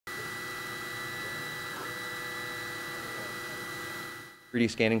3D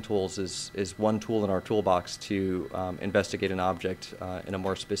scanning tools is one tool in our toolbox to investigate an object in a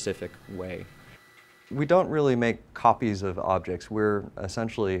more specific way. We don't really make copies of objects. We're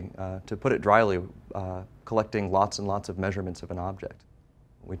essentially, to put it dryly, collecting lots and lots of measurements of an object.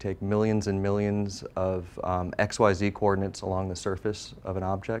 We take millions and millions of XYZ coordinates along the surface of an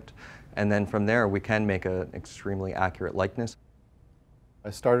object, and then from there we can make an extremely accurate likeness. I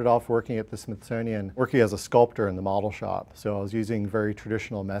started off working at the Smithsonian, working as a sculptor in the model shop, so I was using very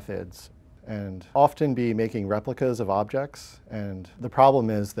traditional methods and often be making replicas of objects, and the problem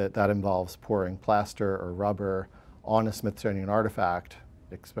is that that involves pouring plaster or rubber on a Smithsonian artifact.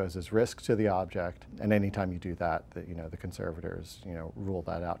 It exposes risk to the object, and anytime you do that, the conservators rule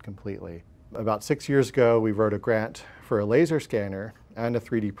that out completely. About 6 years ago, we wrote a grant for a laser scanner and a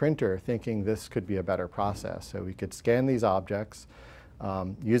 3D printer, thinking this could be a better process. So we could scan these objects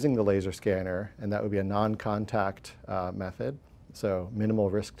using the laser scanner, and that would be a non-contact method, so minimal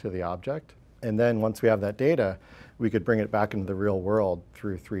risk to the object. And then once we have that data, we could bring it back into the real world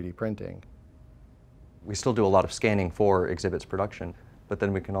through 3D printing. We still do a lot of scanning for exhibits production, but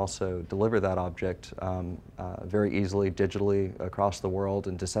then we can also deliver that object very easily digitally across the world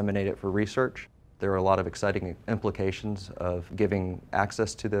and disseminate it for research. There are a lot of exciting implications of giving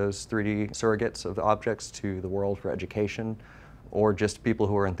access to those 3D surrogates of objects to the world for education, or just people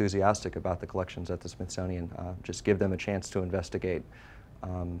who are enthusiastic about the collections at the Smithsonian. Just give them a chance to investigate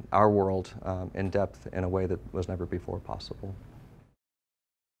our world in depth in a way that was never before possible.